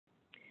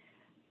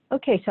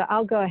Okay, so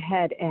I'll go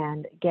ahead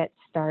and get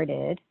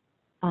started.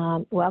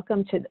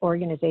 Welcome to the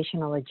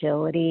Organizational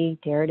Agility,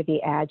 Dare to be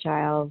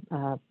Agile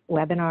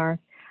webinar.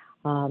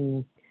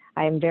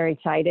 I am very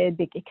excited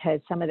because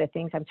some of the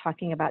things I'm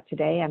talking about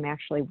today, I'm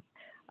actually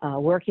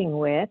working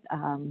with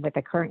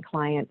a current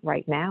client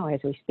right now as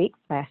we speak,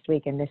 last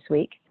week and this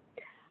week.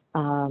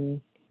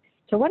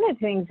 So one of the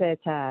things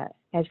that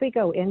as we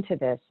go into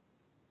this,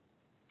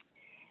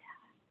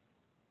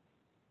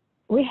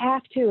 we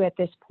have to, at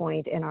this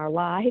point in our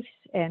lives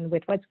and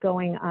with what's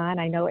going on,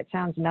 I know it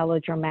sounds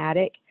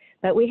melodramatic,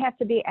 but we have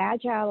to be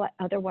agile,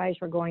 otherwise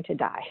we're going to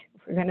die.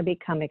 We're going to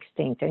become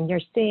extinct. And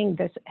you're seeing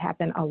this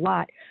happen a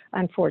lot,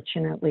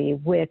 unfortunately,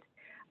 with,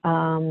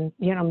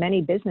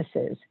 many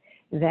businesses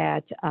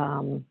that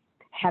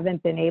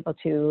haven't been able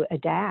to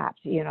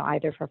adapt,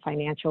 either for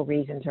financial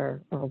reasons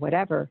or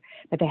whatever,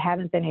 but they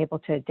haven't been able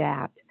to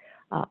adapt.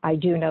 I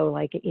do know,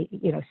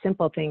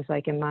 simple things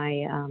like in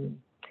my,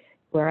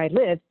 where I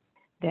live,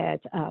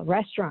 that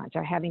restaurants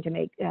are having to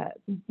make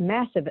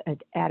massive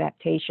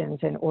adaptations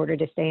in order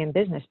to stay in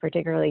business,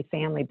 particularly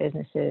family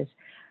businesses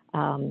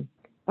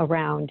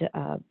around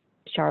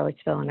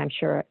Charlottesville, and I'm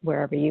sure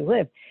wherever you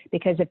live,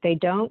 because if they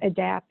don't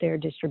adapt their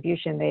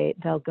distribution,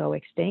 they'll go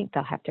extinct,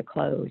 they'll have to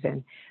close.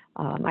 And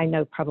I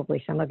know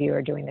probably some of you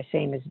are doing the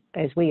same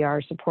as we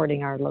are,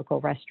 supporting our local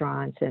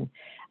restaurants and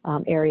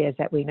areas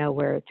that we know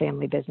where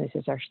family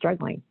businesses are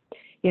struggling.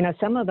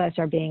 Some of us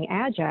are being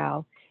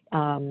agile,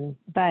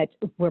 but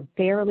we're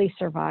barely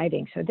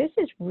surviving. So this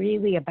is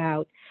really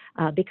about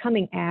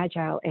becoming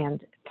agile and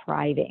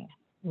thriving,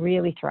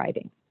 really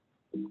thriving.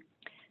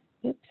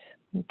 Oops,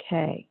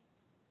 okay.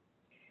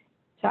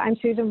 So I'm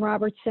Susan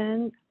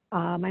Robertson.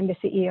 I'm the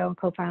CEO and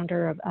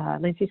co-founder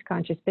of Lindsay's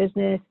Conscious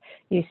Business.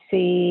 You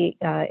see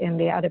in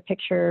the other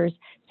pictures,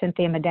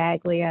 Cynthia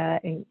Medaglia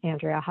and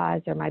Andrea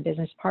Haas are my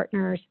business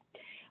partners.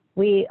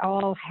 We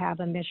all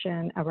have a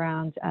mission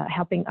around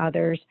helping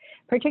others,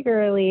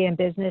 particularly in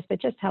business,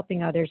 but just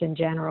helping others in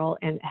general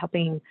and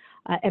helping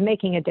and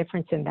making a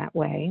difference in that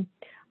way.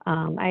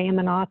 I am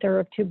an author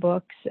of 2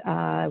 books,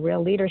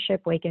 Real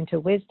Leadership, Wake into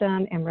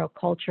Wisdom, and Real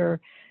Culture,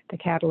 The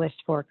Catalyst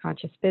for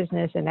Conscious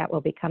Business, and that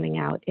will be coming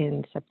out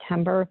in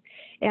September.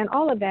 And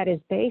all of that is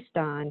based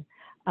on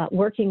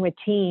working with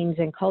teams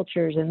and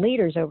cultures and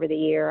leaders over the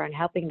year on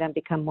helping them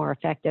become more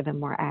effective and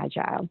more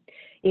agile,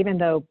 even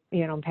though,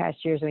 in past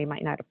years we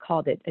might not have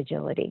called it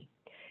agility.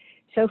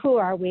 So who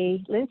are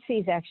we?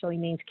 Lindsay's actually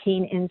means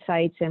keen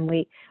insights, and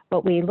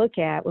what we look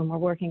at when we're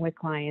working with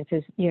clients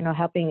is,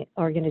 helping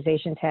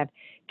organizations have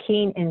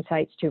keen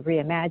insights to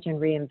reimagine,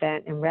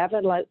 reinvent, and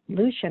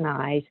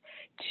revolutionize,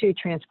 to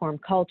transform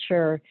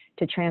culture,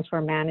 to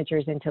transform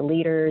managers into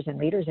leaders and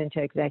leaders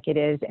into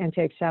executives, and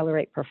to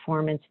accelerate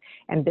performance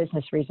and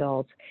business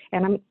results.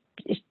 And I'm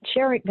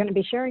going to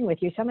be sharing with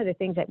you some of the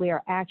things that we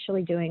are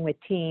actually doing with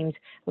teams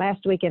last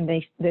week and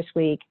this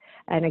week.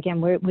 And again,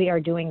 we are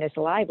doing this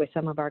live with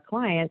some of our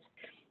clients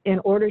in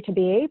order to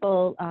be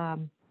able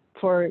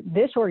for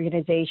this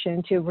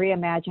organization to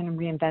reimagine and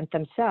reinvent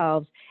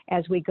themselves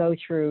as we go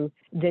through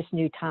this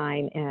new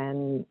time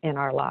in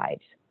our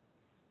lives.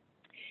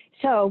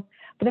 So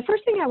the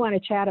first thing I want to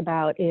chat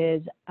about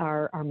is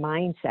our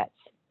mindsets.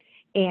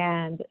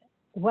 And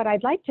what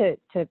I'd like to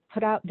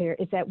put out there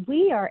is that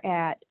we are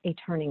at a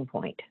turning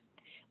point.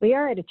 We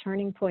are at a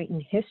turning point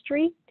in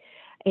history.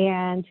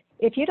 And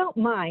if you don't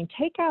mind,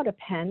 take out a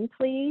pen,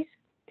 please,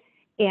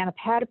 and a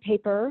pad of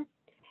paper.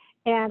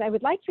 And I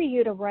would like for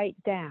you to write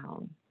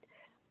down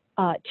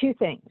 2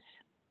 things.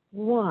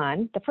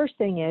 One, the first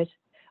thing is,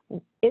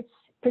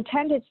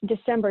 pretend it's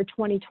December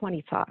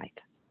 2025.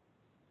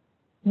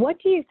 What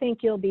do you think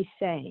you'll be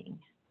saying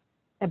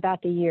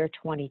about the year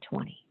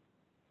 2020?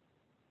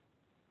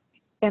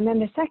 And then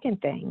the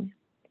second thing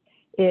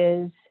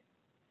is,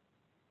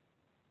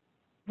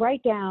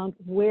 write down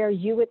where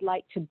you would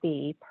like to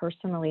be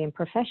personally and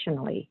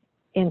professionally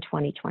in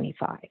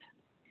 2025.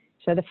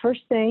 So the first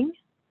thing,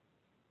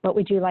 what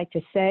would you like to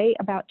say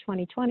about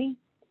 2020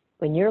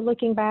 when you're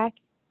looking back?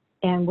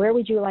 And where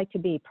would you like to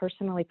be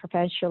personally,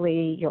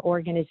 professionally, your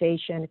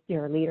organization, if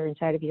you're a leader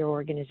inside of your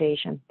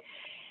organization?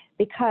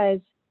 Because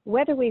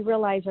whether we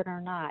realize it or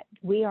not,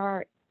 we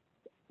are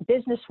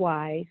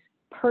business-wise,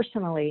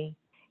 personally,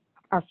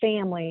 our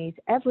families,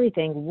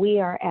 everything, we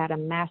are at a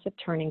massive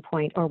turning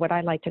point, or what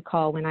I like to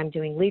call, when I'm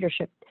doing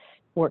leadership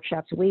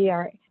workshops, we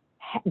are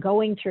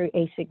going through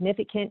a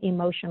significant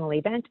emotional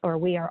event, or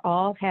we are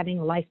all having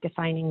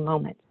life-defining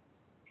moments.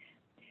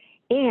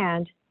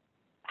 And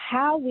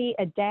how we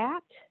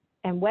adapt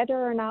and whether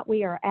or not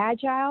we are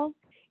agile,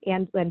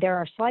 and there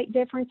are slight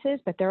differences,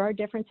 but there are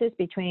differences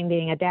between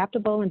being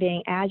adaptable and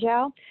being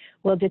agile,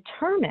 will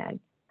determine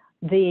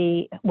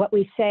what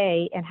we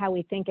say and how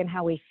we think and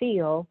how we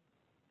feel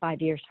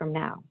 5 years from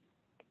now.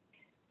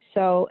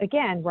 So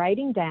again,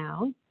 writing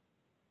down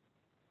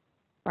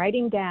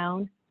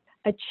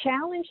a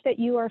challenge that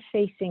you are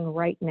facing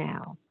right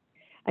now,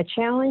 a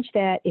challenge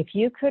that if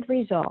you could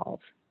resolve,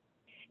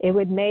 it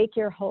would make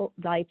your whole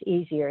life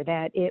easier,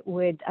 that it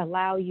would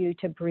allow you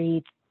to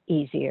breathe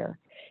easier.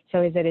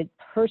 So is it a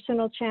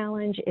personal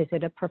challenge? Is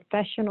it a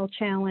professional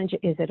challenge?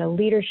 Is it a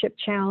leadership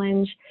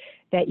challenge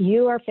that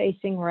you are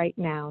facing right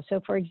now?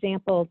 So for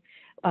example,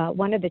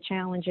 one of the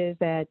challenges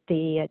that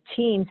the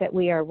teams that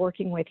we are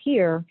working with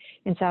here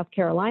in South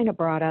Carolina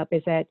brought up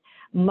is that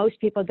most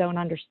people don't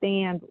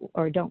understand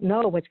or don't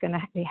know what's going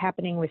to be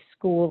happening with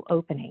school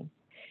opening.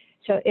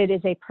 So it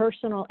is a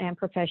personal and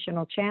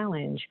professional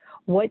challenge.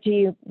 What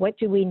do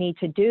we need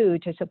to do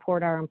to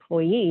support our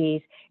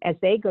employees as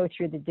they go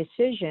through the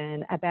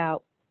decision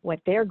about what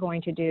they're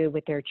going to do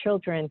with their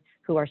children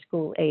who are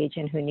school age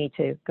and who need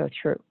to go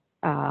through,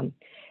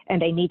 and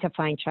they need to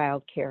find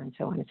childcare and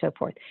so on and so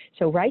forth.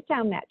 So write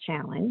down that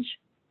challenge,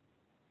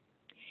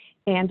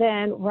 and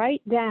then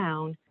write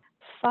down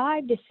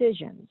 5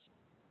 decisions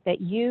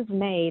that you've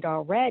made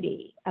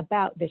already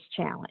about this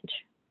challenge.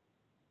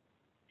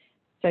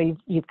 So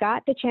you've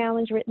got the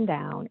challenge written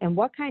down, and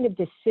what kind of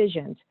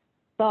decisions,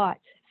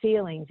 thoughts,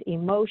 feelings,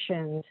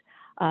 emotions,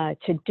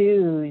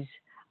 to-dos,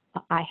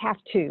 I have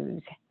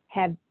to's,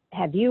 have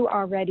you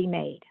already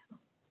made?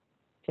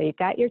 So you've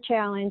got your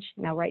challenge,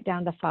 now write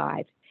down the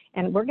 5.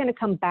 And we're going to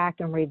come back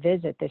and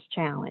revisit this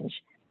challenge.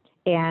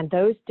 And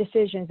those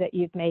decisions that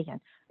you've made,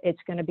 it's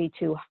going to be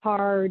too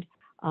hard,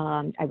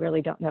 I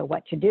really don't know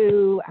what to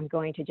do, I'm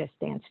going to just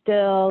stand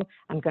still,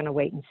 I'm going to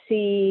wait and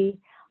see.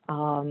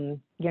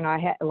 You know, I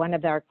had one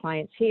of our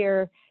clients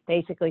here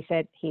basically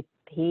said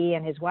he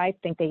and his wife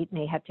think they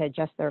may have to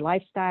adjust their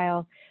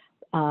lifestyle,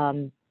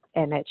 and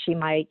that she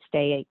might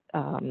take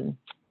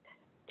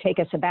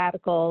a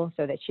sabbatical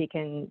so that she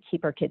can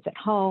keep her kids at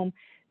home.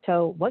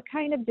 So what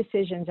kind of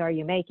decisions are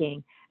you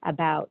making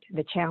about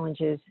the challenge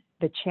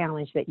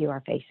that you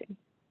are facing?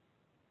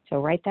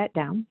 So write that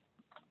down.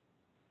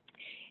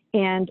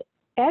 And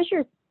as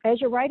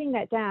you're writing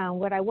that down,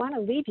 what I want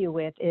to leave you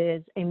with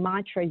is a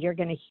mantra you're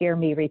going to hear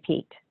me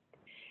repeat.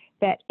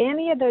 That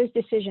any of those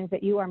decisions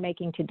that you are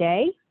making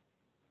today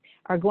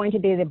are going to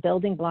be the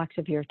building blocks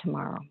of your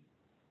tomorrow.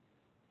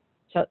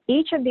 So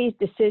each of these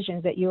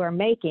decisions that you are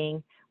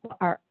making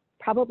are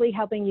probably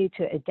helping you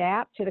to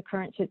adapt to the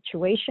current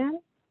situation.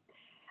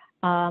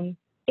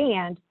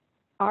 And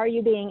are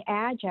you being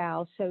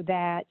agile so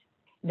that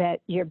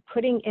you're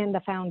putting in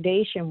the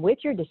foundation with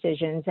your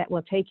decisions that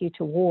will take you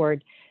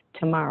toward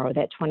tomorrow,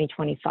 that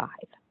 2025.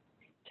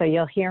 So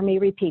you'll hear me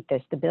repeat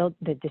this. The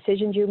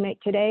decisions you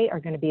make today are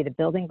going to be the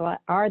building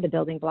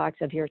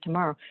blocks of your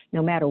tomorrow,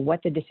 no matter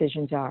what the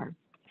decisions are.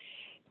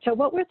 So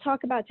what we'll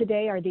talk about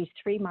today are these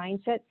 3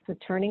 mindsets, the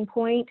turning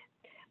point,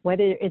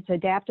 whether it's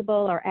adaptable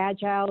or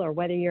agile, or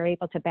whether you're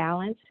able to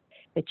balance,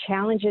 the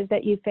challenges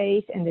that you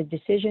face and the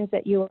decisions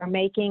that you are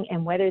making,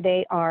 and whether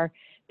they are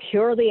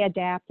purely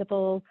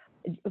adaptable,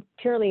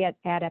 purely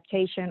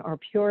adaptation, or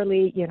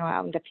purely,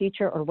 out in the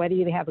future, or whether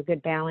you have a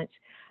good balance.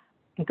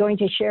 I'm going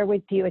to share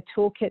with you a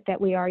toolkit that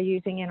we are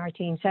using in our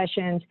team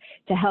sessions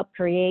to help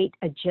create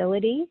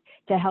agility,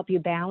 to help you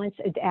balance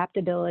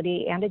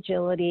adaptability and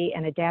agility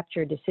and adapt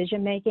your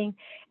decision making.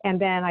 And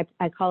then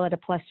I call it a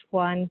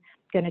 +1.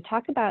 Going to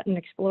talk about an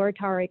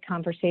exploratory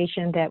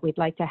conversation that we'd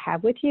like to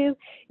have with you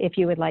if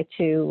you would like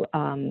to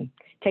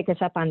take us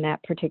up on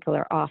that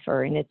particular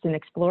offer. And it's an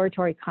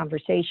exploratory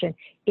conversation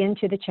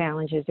into the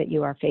challenges that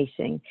you are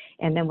facing.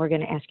 And then we're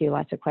going to ask you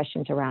lots of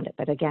questions around it.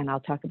 But again, I'll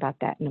talk about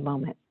that in a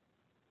moment.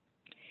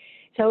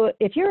 So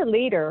if you're a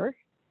leader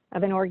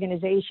of an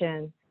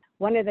organization,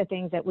 one of the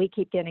things that we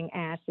keep getting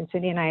asked, and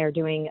Cindy and I are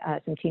doing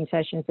some team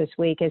sessions this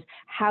week, is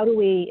how do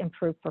we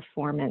improve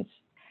performance?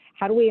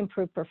 How do we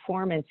improve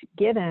performance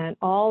given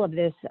all of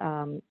this,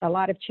 a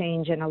lot of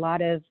change and a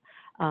lot of,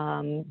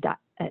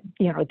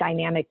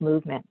 dynamic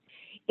movement?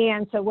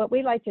 And so what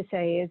we like to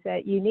say is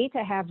that you need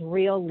to have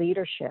real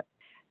leadership.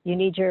 You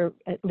need your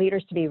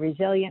leaders to be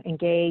resilient,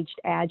 engaged,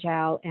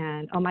 agile,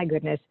 and oh my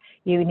goodness,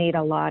 you need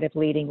a lot of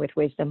leading with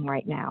wisdom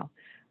right now.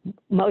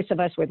 Most of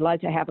us would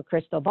love to have a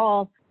crystal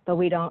ball, but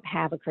we don't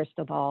have a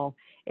crystal ball.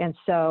 And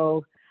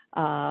so,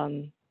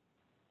 the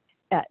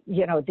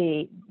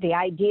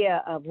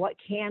idea of what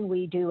can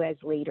we do as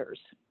leaders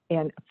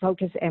and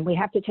focus, and we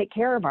have to take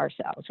care of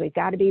ourselves. We've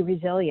got to be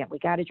resilient. We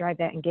got to drive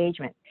that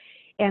engagement.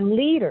 And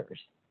leaders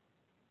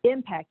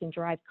impact and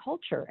drive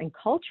culture, and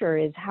culture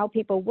is how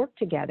people work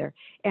together.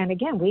 And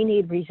again, we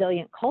need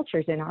resilient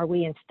cultures. And are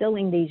we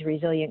instilling these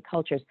resilient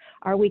cultures?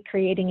 Are we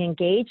creating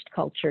engaged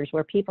cultures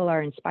where people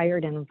are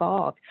inspired and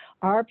involved?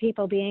 Are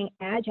people being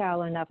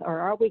agile enough, or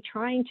are we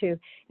trying to,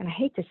 and I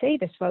hate to say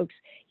this, folks,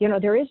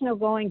 there is no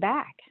going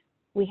back.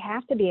 We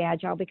have to be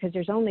agile because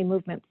there's only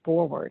movement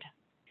forward,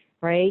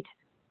 right?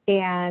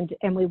 And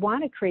we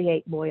want to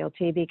create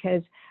loyalty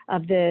because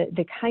of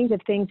the kinds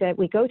of things that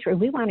we go through.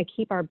 We want to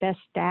keep our best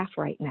staff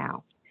right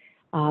now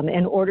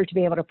in order to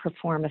be able to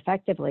perform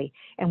effectively.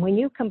 And when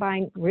you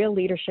combine real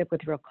leadership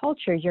with real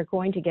culture, you're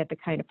going to get the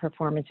kind of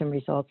performance and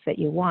results that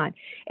you want.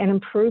 And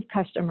improve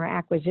customer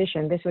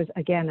acquisition. This was,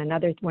 again,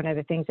 one of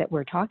the things that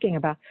we're talking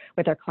about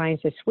with our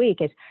clients this week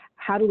is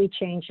how do we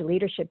change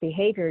leadership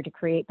behavior to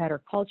create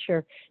better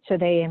culture so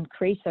they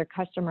increase their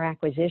customer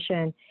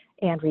acquisition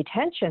and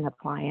retention of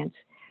clients,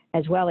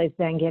 as well as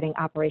then getting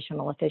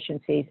operational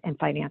efficiencies and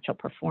financial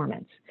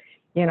performance.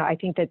 You know, I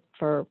think that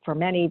for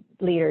many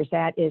leaders,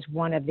 that is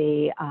one of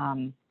the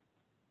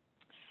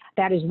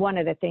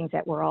things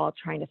that we're all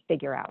trying to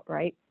figure out,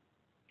 right?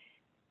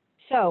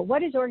 So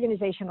what is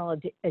organizational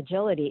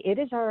agility? It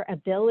is our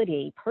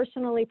ability,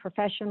 personally,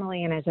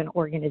 professionally, and as an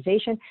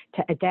organization,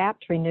 to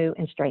adapt, renew,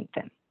 and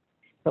strengthen.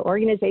 So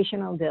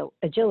organizational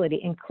agility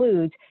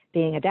includes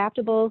being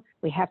adaptable.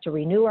 We have to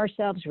renew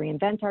ourselves,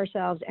 reinvent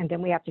ourselves, and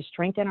then we have to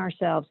strengthen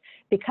ourselves.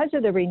 Because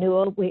of the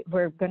renewal,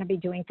 we're going to be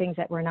doing things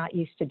that we're not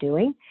used to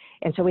doing,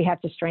 and so we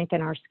have to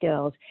strengthen our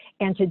skills.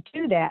 And to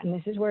do that, and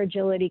this is where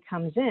agility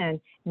comes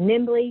in,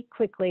 nimbly,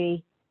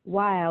 quickly,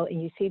 while,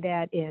 and you see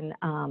that in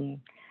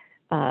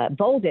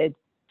bolded,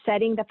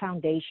 setting the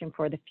foundation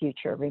for the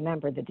future.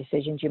 Remember, the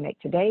decisions you make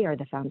today are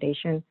the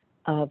foundation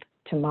of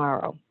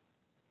tomorrow.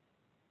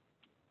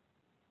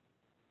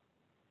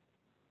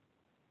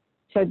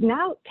 So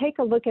now take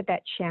a look at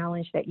that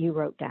challenge that you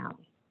wrote down.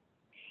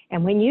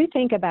 And when you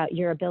think about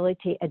your ability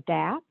to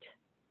adapt,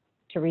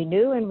 to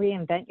renew and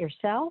reinvent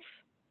yourself,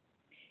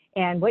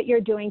 and what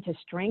you're doing to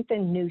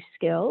strengthen new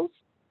skills,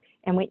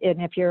 and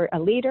if you're a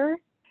leader,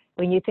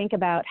 when you think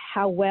about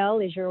how well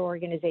is your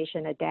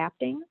organization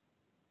adapting,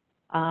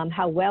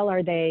 how well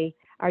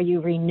are you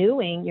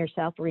renewing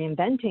yourself,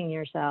 reinventing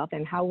yourself,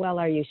 and how well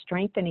are you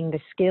strengthening the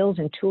skills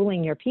and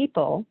tooling your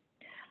people,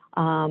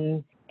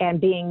 and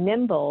being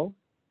nimble,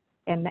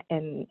 and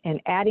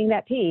adding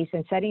that piece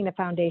and setting the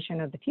foundation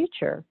of the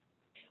future,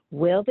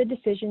 will the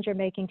decisions you're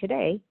making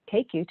today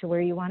take you to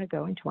where you want to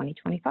go in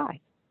 2025?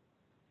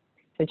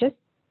 So just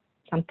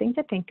something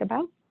to think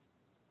about.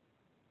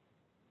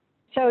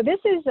 So this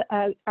is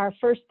our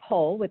first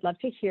poll. We'd love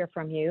to hear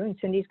from you, and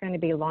Cindy's going to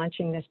be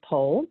launching this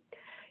poll.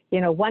 You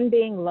know, 1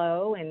 being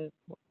low and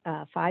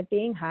 5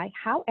 being high.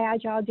 How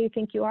agile do you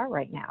think you are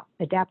right now?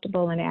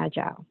 Adaptable and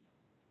agile.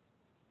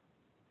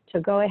 So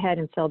go ahead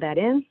and fill that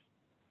in.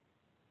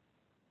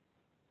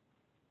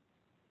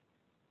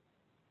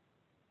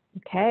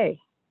 Okay,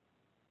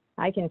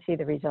 I can see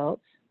the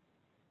results.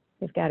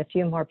 We've got a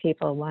few more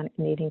people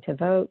needing to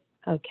vote.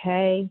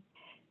 Okay,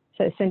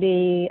 so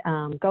Cindy,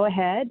 go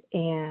ahead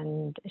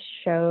and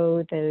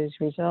show those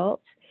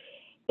results.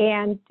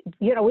 And,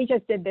 you know, we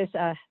just did this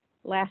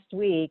last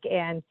week,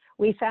 and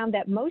we found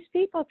that most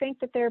people think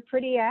that they're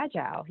pretty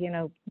agile. You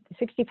know,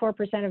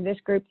 64% of this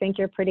group think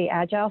you're pretty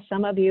agile.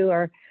 Some of you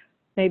are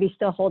maybe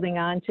still holding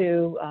on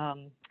to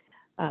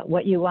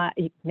what you want,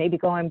 maybe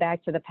going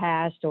back to the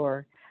past,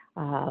 or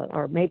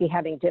maybe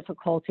having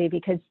difficulty,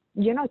 because,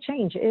 you know,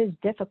 change is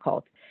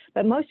difficult.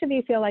 But most of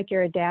you feel like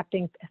you're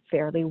adapting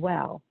fairly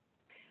well.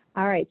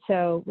 All right,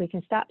 so we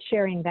can stop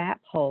sharing that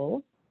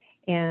poll,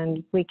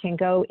 and we can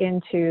go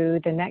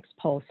into the next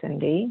poll,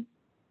 Cindy,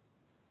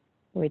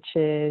 which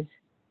is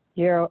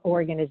your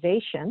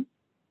organization.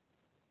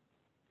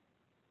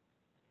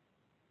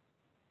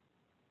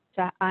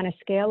 So on a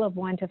scale of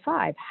 1 to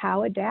 5,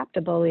 how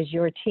adaptable is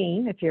your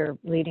team? If you're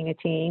leading a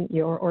team,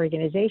 your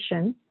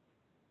organization,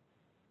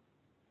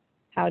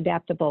 how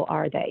adaptable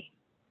are they?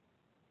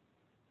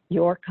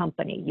 Your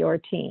company, your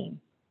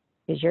team.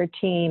 Is your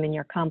team and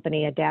your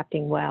company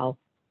adapting well?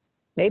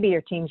 Maybe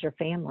your team's your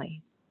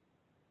family.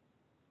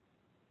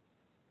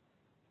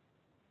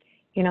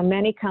 You know,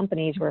 many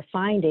companies we're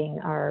finding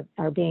are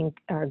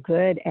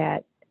good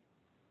at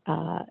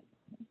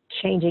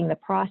changing the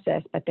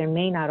process, but they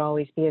may not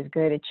always be as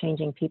good at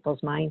changing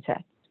people's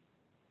mindsets.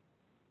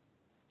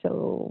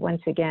 So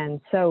once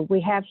again, so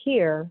we have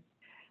here,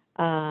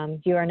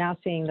 you are now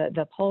seeing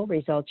the poll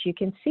results. You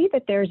can see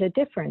that there's a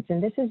difference,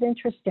 and this is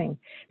interesting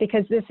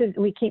because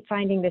we keep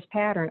finding this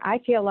pattern. I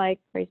feel like,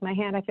 raise my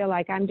hand, I feel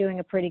like I'm doing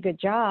a pretty good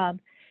job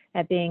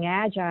at being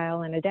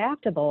agile and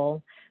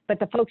adaptable, but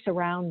the folks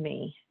around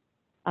me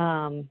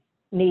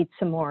need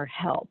some more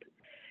help.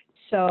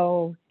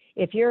 So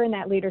if you're in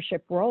that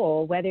leadership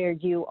role, whether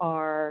you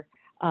are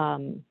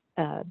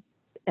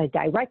a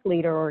direct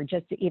leader or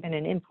just even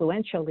an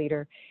influential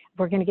leader,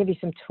 we're going to give you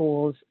some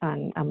tools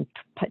on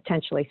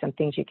potentially some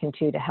things you can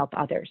do to help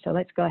others. So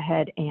let's go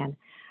ahead and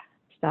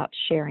stop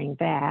sharing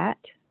that.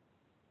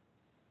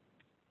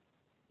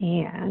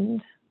 And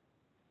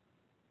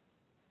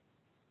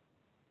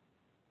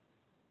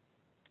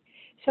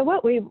so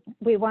what we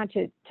want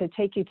to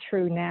take you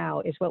through now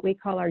is what we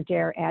call our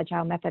DARE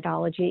Agile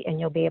methodology, and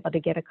you'll be able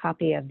to get a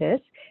copy of this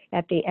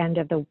at the end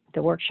of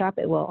the workshop.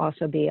 It will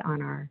also be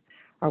on our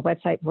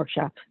website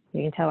workshop.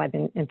 You can tell I've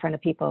been in front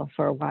of people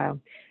for a while.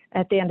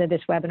 At the end of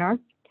this webinar,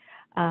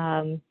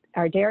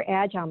 our DARE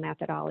Agile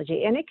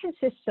methodology, and it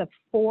consists of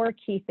 4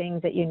 key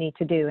things that you need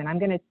to do, and I'm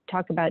going to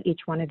talk about each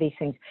one of these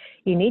things.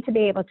 You need to be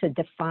able to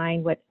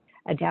define what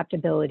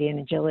adaptability and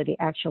agility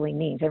actually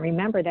means, and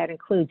remember that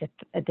includes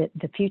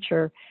the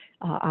future,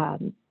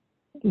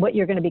 what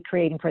you're going to be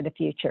creating for the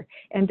future.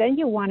 And then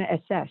you want to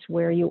assess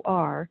where you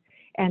are,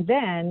 and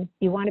then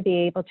you want to be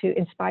able to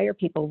inspire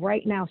people.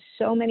 Right now,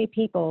 so many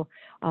people,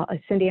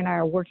 Cindy and I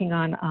are working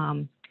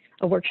on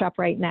a workshop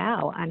right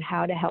now on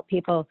how to help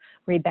people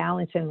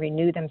rebalance and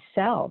renew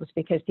themselves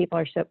because people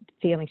are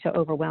feeling so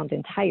overwhelmed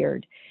and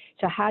tired.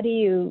 So how do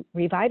you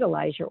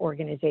revitalize your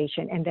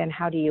organization, and then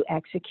how do you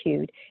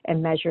execute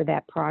and measure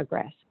that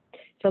progress?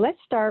 So let's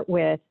start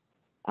with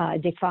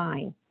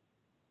define.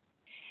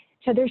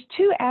 So there's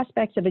two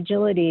aspects of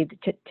agility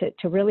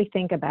to really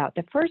think about.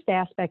 The first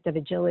aspect of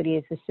agility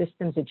is the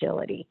systems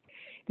agility.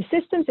 The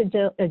systems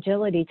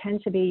agility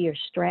tends to be your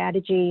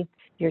strategy,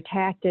 your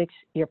tactics,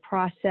 your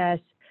process,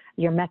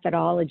 your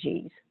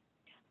methodologies.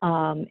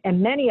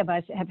 And many of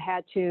us have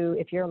had to,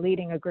 if you're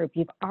leading a group,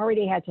 you've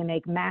already had to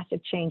make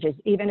massive changes,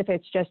 even if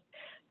it's just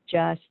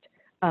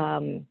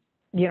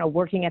you know,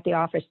 working at the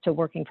office to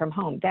working from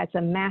home. That's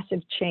a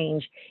massive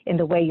change in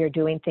the way you're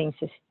doing things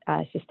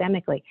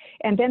systemically.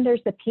 And then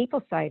there's the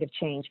people side of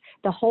change,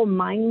 the whole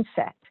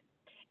mindset.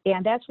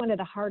 And that's one of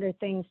the harder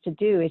things to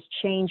do, is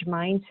change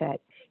mindset.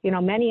 You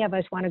know, many of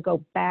us want to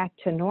go back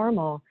to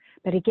normal,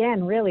 but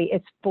again, really,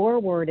 it's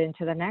forward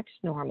into the next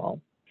normal.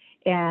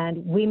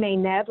 And we may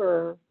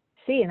never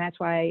see, and that's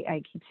why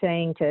I keep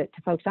saying to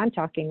folks I'm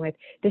talking with,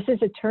 this is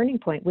a turning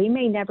point. We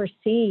may never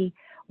see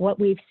what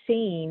we've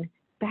seen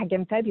back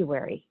in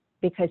February,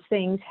 because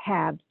things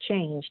have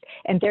changed,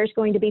 and there's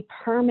going to be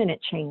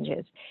permanent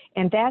changes.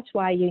 And that's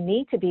why you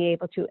need to be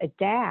able to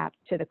adapt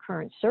to the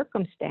current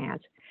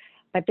circumstance.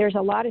 But there's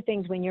a lot of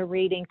things when you're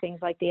reading things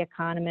like The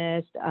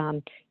Economist,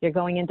 you're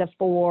going into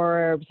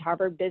Forbes,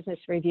 Harvard Business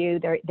Review,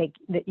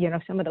 you know,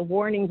 some of the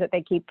warnings that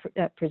they keep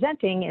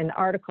presenting in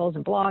articles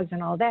and blogs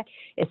and all that,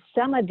 is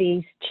some of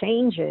these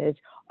changes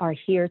are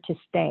here to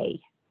stay.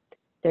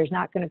 There's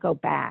not going to go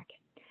back.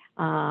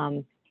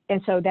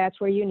 And so that's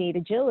where you need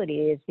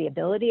agility, is the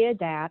ability to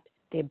adapt,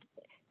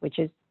 which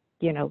is,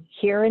 you know,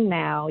 here and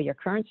now, your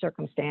current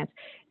circumstance,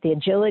 the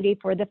agility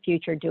for the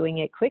future, doing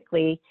it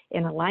quickly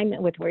in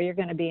alignment with where you're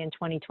going to be in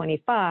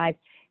 2025,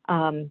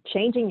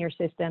 changing your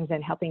systems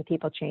and helping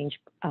people change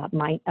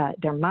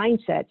their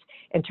mindsets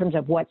in terms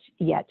of what's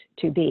yet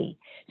to be.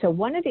 So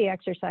one of the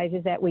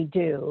exercises that we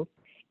do,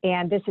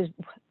 and this is,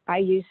 I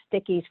use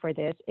stickies for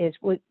this, is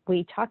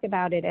we talk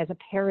about it as a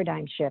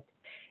paradigm shift.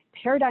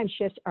 Paradigm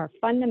shifts are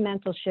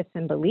fundamental shifts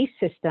in belief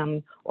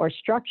system or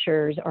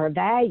structures or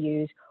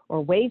values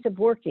or ways of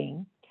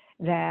working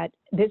that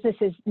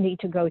businesses need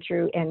to go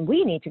through and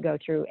we need to go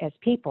through as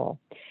people.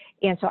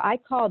 And so I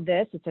call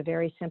this, it's a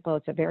very simple,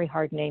 it's a very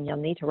hard name, you'll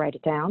need to write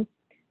it down.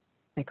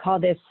 I call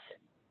this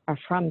our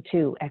from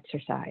to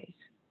exercise.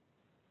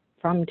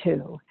 From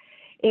to.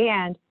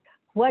 And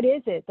what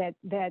is it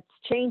that's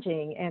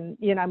changing? And,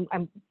 you know,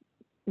 I'm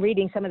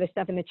reading some of the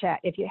stuff in the chat.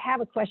 If you have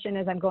a question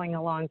as I'm going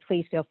along,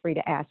 please feel free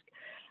to ask.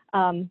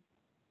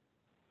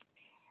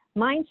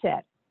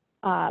 Mindset.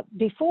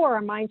 Before,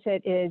 our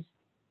mindset is,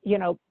 you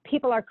know,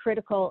 people are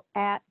critical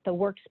at the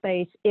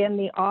workspace in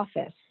the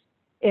office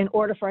in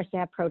order for us to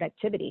have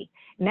productivity.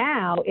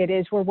 Now it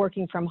is we're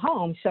working from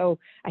home. So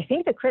I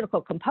think the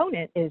critical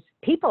component is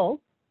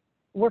people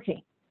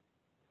working.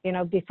 You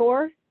know,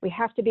 before we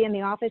have to be in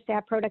the office to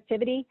have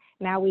productivity.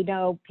 Now we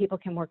know people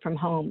can work from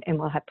home and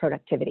we'll have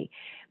productivity.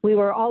 We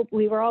were all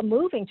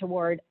moving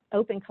toward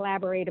open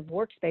collaborative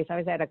workspace. I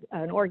was at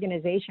an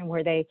organization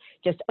where they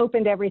just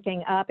opened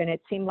everything up, and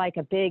it seemed like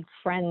a big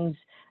Friends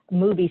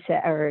movie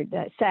set or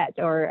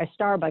a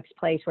Starbucks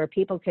place where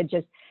people could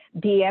just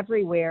be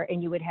everywhere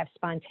and you would have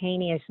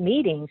spontaneous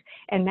meetings.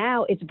 And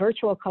now it's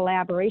virtual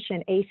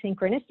collaboration,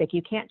 asynchronistic.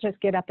 You can't just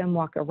get up and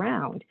walk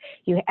around.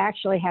 You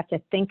actually have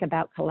to think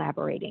about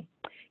collaborating,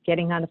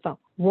 getting on the phone.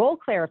 Role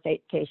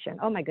clarification.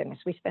 Oh my goodness,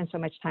 we spend so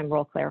much time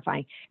role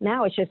clarifying.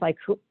 Now it's just like,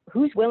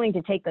 who's willing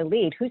to take the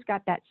lead? Who's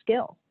got that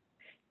skill?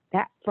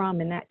 That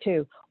from and that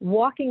too.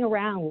 Walking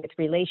around with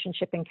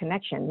relationship and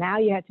connection. Now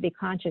you have to be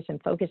conscious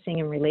and focusing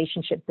in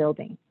relationship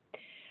building.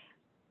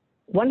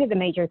 One of the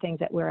major things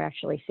that we're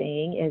actually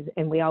seeing is,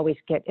 and we always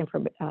get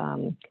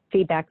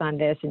feedback on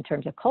this in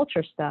terms of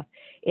culture stuff,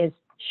 is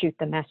shoot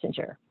the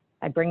messenger.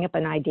 I bring up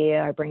an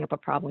idea, I bring up a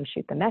problem,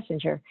 shoot the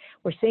messenger.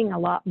 We're seeing a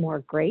lot more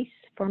grace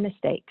for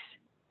mistakes,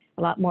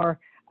 a lot more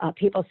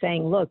people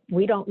saying, look,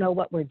 we don't know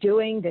what we're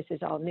doing. This is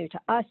all new to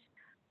us.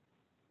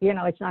 You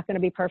know, it's not going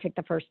to be perfect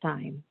the first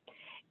time.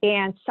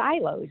 And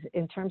silos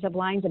in terms of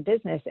lines of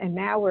business. And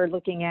now we're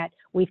looking at,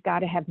 we've got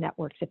to have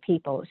networks of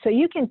people. So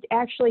you can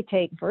actually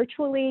take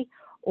virtually,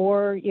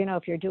 or, you know,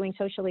 if you're doing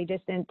socially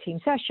distant team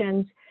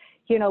sessions,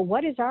 you know,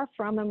 what is our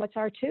from and what's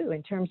our to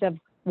in terms of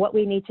what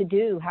we need to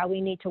do, how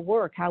we need to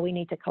work, how we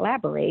need to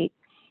collaborate.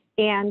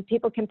 And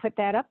people can put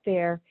that up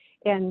there.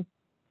 And,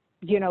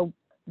 you know,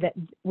 that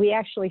we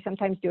actually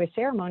sometimes do a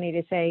ceremony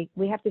to say,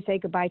 we have to say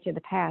goodbye to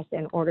the past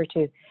in order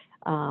to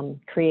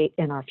create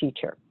in our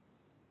future.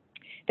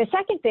 The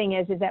second thing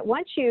is that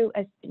once you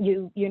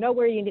know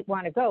where you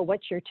want to go,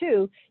 what's your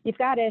to, you've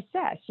got to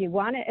assess. You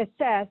want to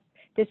assess,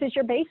 this is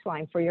your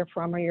baseline for your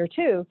from or your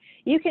to.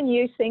 You can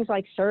use things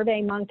like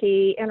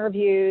SurveyMonkey,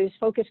 interviews,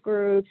 focus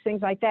groups,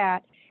 things like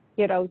that,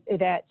 you know,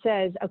 that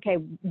says, okay,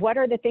 what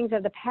are the things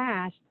of the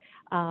past,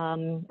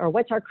 or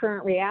what's our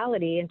current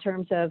reality in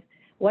terms of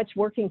what's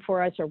working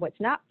for us or what's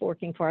not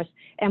working for us,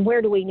 and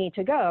where do we need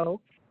to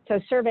go? So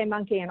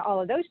SurveyMonkey and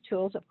all of those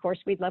tools, of course,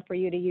 we'd love for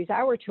you to use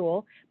our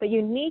tool, but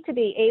you need to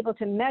be able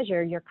to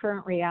measure your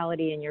current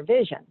reality and your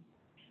vision.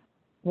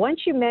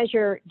 Once you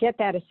get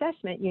that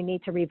assessment, you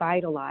need to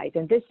revitalize.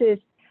 And this is,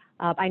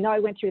 I know I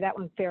went through that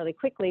one fairly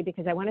quickly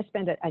because I want to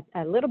spend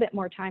a little bit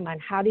more time on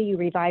how do you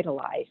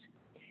revitalize.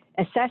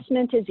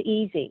 Assessment is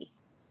easy.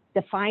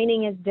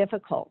 Defining is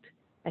difficult.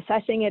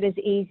 Assessing it is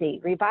easy.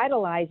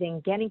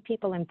 Revitalizing, getting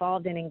people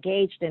involved and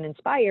engaged and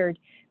inspired,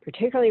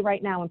 particularly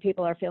right now when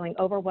people are feeling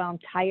overwhelmed,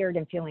 tired,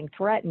 and feeling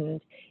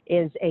threatened,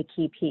 is a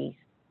key piece.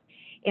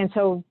 And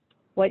so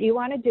what you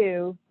want to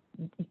do,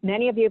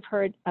 many of you have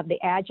heard of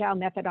the Agile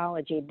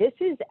methodology. This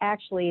is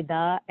actually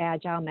the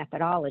Agile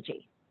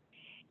methodology.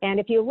 And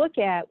if you look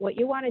at what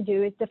you want to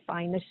do is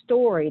define the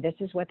story. This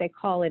is what they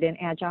call it in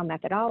Agile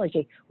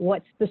methodology.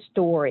 What's the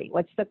story?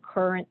 What's the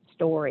current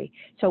story?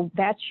 So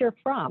that's your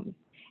from.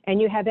 And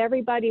you have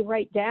everybody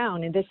write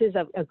down, and this is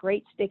a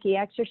great sticky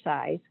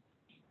exercise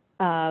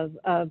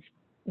of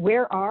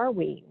where are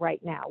we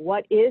right now?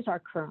 What is our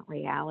current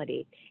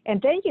reality?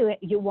 And then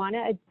you want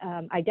to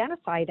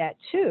identify that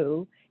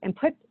too, and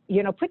put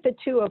the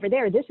two over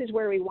there. This is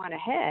where we want to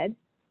head.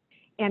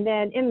 And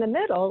then in the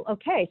middle,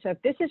 okay, so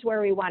if this is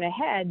where we want to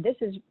head, this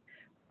is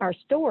our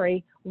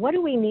story, what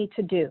do we need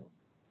to do?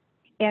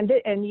 And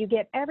you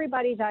get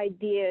everybody's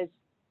ideas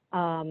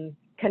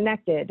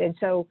connected. And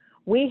so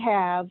we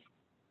have,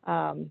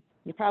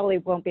 you probably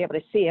won't be able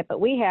to see it, but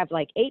we have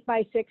like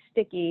 8x6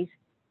 stickies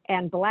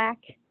and black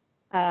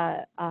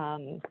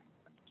Sharpies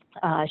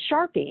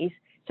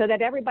so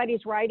that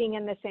everybody's writing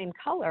in the same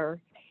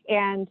color.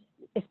 And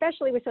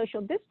especially with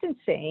social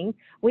distancing,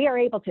 we are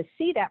able to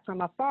see that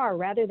from afar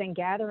rather than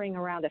gathering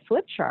around a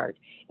flip chart.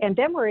 And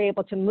then we're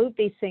able to move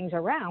these things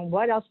around.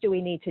 What else do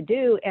we need to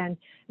do? And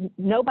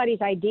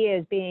nobody's idea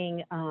is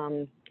being,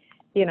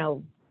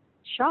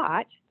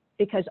 shot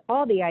because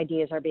all the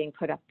ideas are being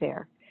put up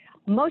there.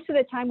 Most of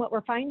the time what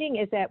we're finding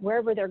is that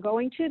wherever they're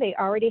going to, they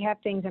already have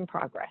things in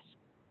progress.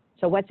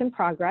 So what's in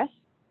progress?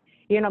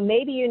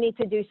 Maybe you need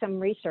to do some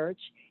research.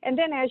 And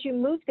then as you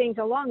move things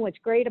along, what's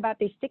great about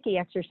these sticky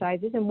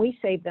exercises, and we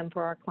save them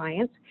for our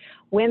clients,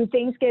 when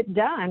things get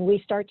done, we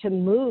start to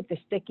move the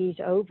stickies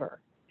over.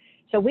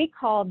 So we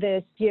call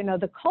this,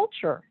 the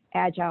culture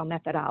Agile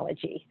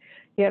methodology,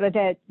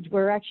 that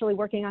we're actually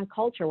working on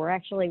culture. We're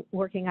actually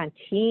working on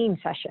team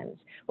sessions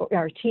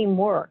or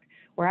teamwork.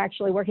 We're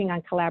actually working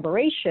on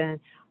collaboration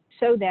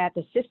so that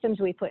the systems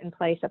we put in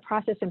place, the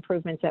process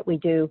improvements that we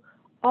do,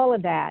 all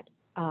of that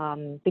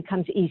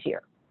becomes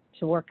easier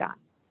to work on.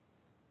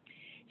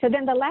 So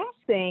then the last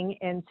thing,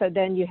 and so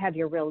then you have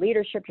your real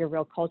leadership, your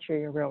real culture,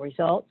 your real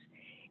results.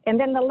 And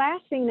then the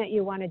last thing that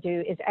you want to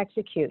do is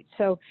execute.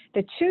 So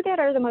the two that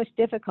are the most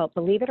difficult,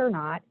 believe it or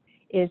not,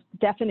 is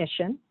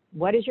definition.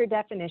 What is your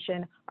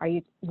definition? Are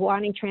you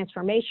wanting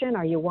transformation?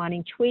 Are you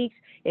wanting tweaks?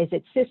 Is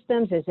it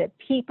systems? Is it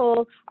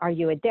people? Are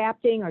you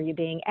adapting? Are you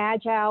being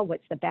agile?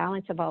 What's the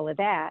balance of all of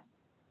that?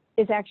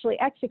 Is actually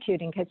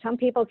executing, because some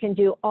people can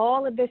do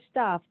all of this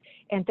stuff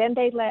and then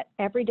they let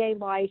everyday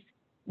life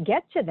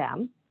get to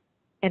them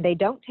and they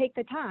don't take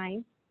the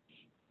time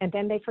and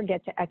then they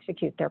forget to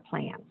execute their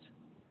plans.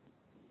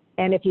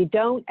 And if you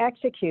don't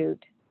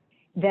execute,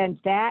 then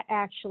that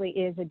actually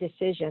is a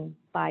decision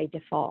by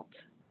default.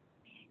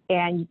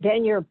 And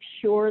then you're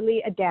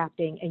purely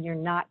adapting and you're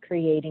not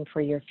creating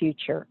for your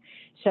future.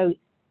 So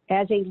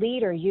as a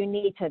leader, you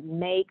need to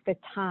make the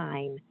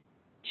time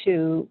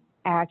to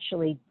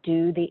actually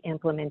do the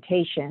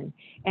implementation.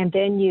 And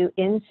then you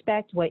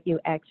inspect what you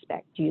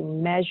expect. You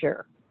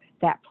measure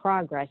that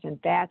progress. And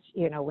that's,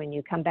 when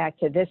you come back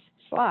to this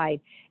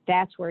slide,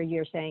 that's where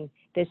you're saying,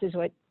 this is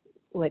what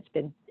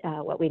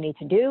we need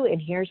to do,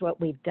 and here's what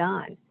we've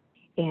done.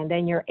 And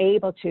then you're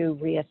able to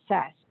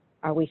reassess,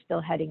 are we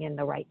still heading in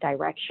the right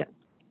direction?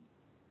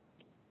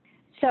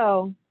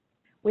 So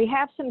we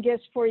have some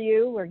gifts for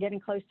you. We're getting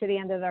close to the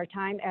end of our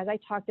time. As I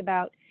talked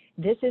about,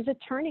 this is a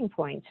turning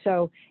point.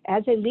 So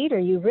as a leader,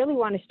 you really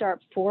want to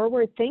start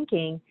forward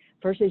thinking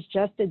versus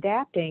just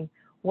adapting.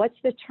 What's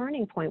the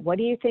turning point? What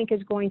do you think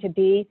is going to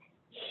be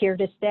here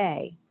to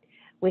stay?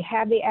 We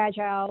have the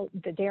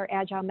DARE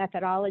Agile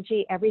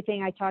methodology,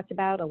 everything I talked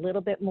about, a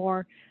little bit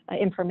more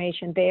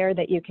information there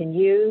that you can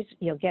use.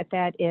 You'll get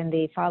that in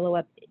the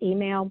follow-up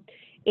email.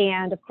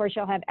 And of course,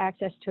 you'll have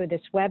access to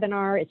this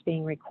webinar. It's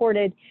being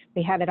recorded.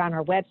 We have it on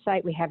our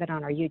website. We have it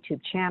on our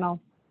YouTube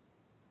channel.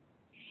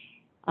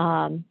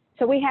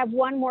 So we have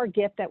one more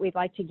gift that we'd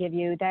like to give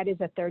you. That is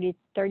a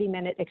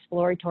 30-minute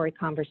exploratory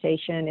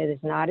conversation. It is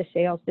not a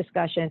sales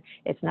discussion.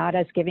 It's not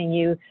us giving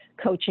you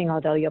coaching,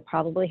 although you'll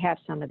probably have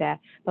some of that.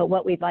 But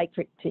what we'd like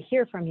to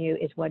hear from you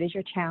is, what is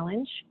your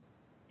challenge?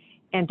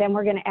 And then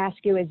we're going to ask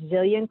you a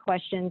zillion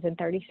questions in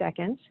 30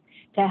 seconds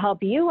to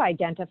help you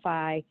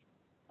identify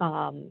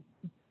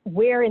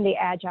where in the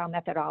Agile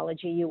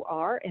methodology you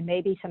are, and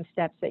maybe some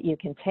steps that you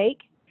can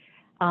take.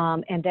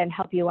 And then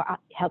help you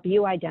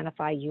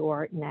identify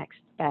your next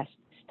best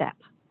step.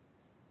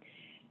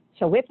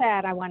 So with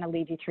that, I want to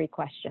leave you 3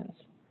 questions.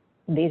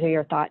 These are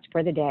your thoughts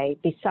for the day.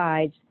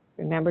 Besides,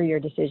 remember, your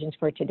decisions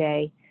for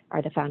today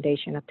are the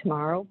foundation of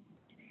tomorrow.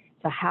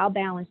 So how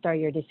balanced are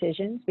your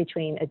decisions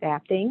between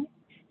adapting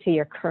to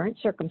your current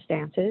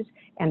circumstances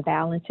and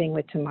balancing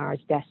with tomorrow's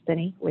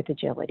destiny with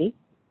agility?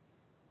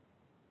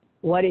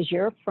 What is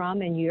your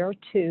from and your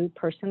to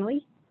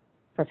personally,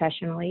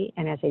 professionally,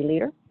 and as a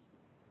leader?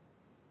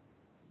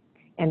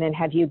 And then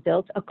have you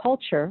built a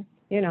culture,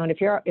 and if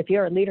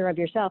you're a leader of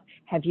yourself,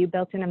 have you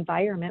built an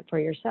environment for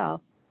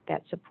yourself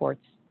that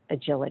supports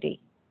agility,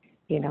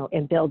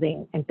 and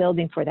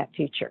building for that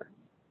future?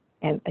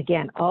 And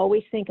again,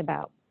 always think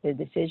about the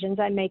decisions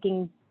I'm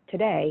making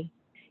today,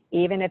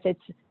 even if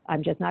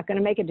I'm just not going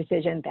to make a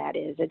decision, that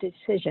is a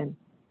decision,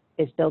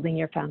 is building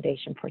your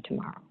foundation for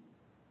tomorrow.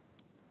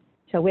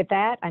 So with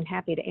that, I'm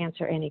happy to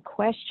answer any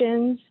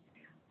questions.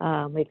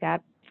 We've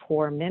got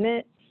 4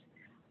 minutes.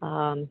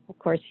 Of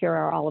course, here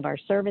are all of our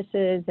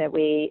services that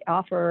we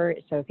offer.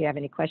 So if you have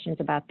any questions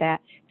about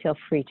that, feel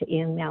free to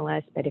email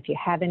us. But if you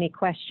have any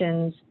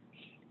questions,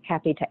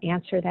 happy to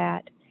answer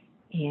that.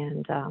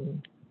 And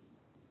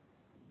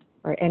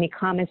or any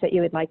comments that you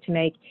would like to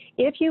make.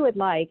 If you would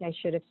like, I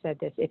should have said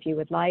this, if you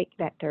would like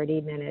that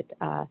 30-minute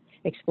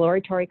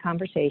exploratory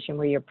conversation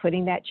where you're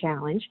putting that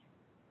challenge,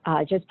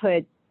 just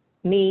put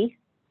me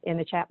in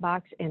the chat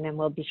box, and then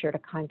we'll be sure to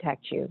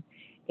contact you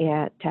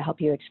to help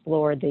you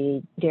explore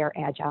the Dare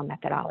Agile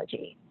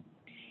methodology.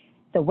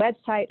 The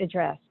website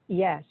address,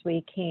 yes,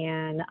 we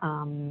can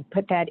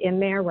put that in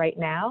there right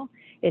now.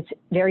 It's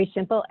very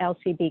simple,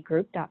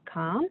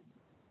 lcbgroup.com.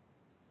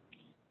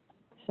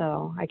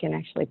 So I can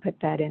actually put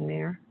that in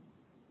there.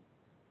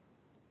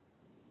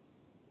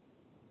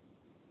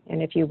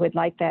 And if you would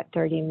like that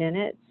 30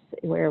 minutes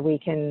where we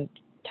can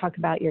talk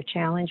about your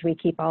challenge, we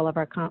keep all of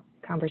our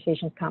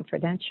conversations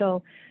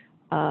confidential,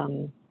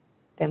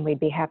 then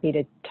we'd be happy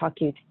to talk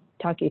you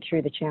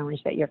through the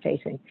challenge that you're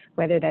facing,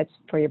 whether that's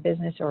for your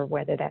business or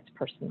whether that's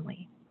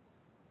personally.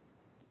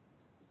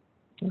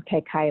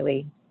 Okay,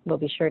 Kylie, we'll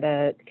be sure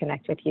to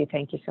connect with you.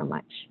 Thank you so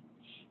much.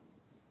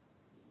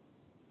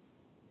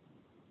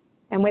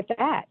 And with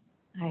that,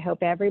 I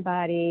hope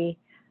everybody,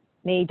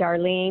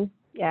 Darlene,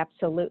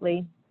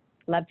 absolutely.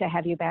 Love to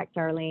have you back,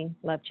 Darlene.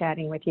 Love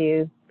chatting with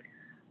you.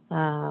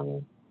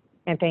 And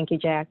thank you,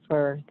 Jack,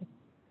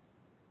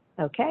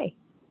 okay,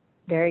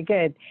 very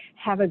good.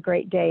 Have a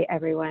great day,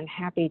 everyone.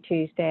 Happy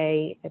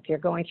Tuesday. If you're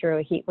going through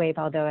a heat wave,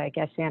 although I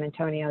guess San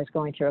Antonio is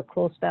going through a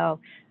cool spell,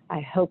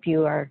 I hope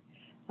you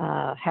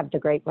have the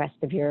great rest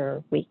of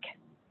your week.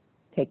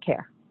 Take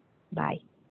care. Bye.